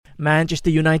Manchester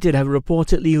United have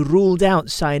reportedly ruled out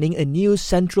signing a new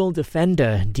central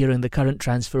defender during the current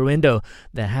transfer window.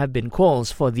 There have been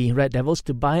calls for the Red Devils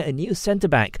to buy a new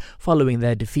centre-back following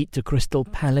their defeat to Crystal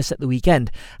Palace at the weekend.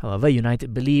 However,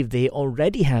 United believe they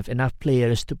already have enough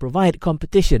players to provide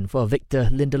competition for Victor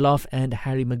Lindelof and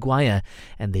Harry Maguire,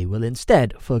 and they will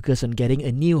instead focus on getting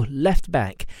a new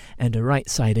left-back and a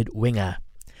right-sided winger.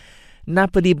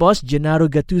 Napoli boss Gennaro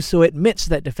Gattuso admits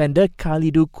that defender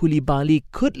Kalidou Koulibaly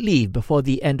could leave before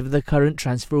the end of the current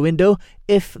transfer window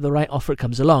if the right offer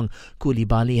comes along.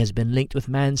 Koulibaly has been linked with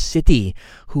Man City,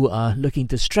 who are looking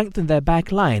to strengthen their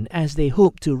back line as they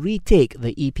hope to retake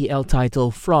the EPL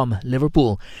title from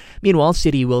Liverpool. Meanwhile,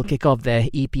 City will kick off their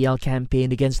EPL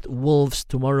campaign against Wolves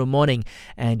tomorrow morning,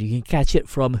 and you can catch it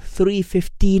from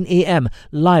 3:15 a.m.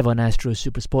 live on Astro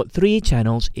Supersport 3,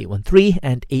 channels 813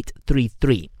 and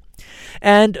 833.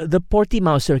 And the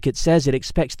Portimao circuit says it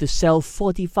expects to sell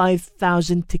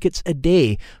 45,000 tickets a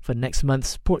day for next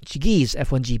month's Portuguese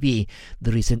F1 GP.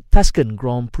 The recent Tuscan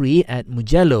Grand Prix at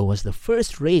Mugello was the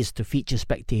first race to feature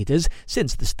spectators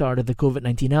since the start of the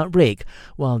COVID-19 outbreak,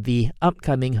 while the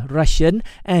upcoming Russian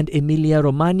and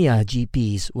Emilia-Romagna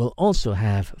GPs will also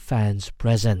have fans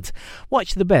present.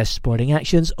 Watch the best sporting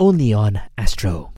actions only on Astro.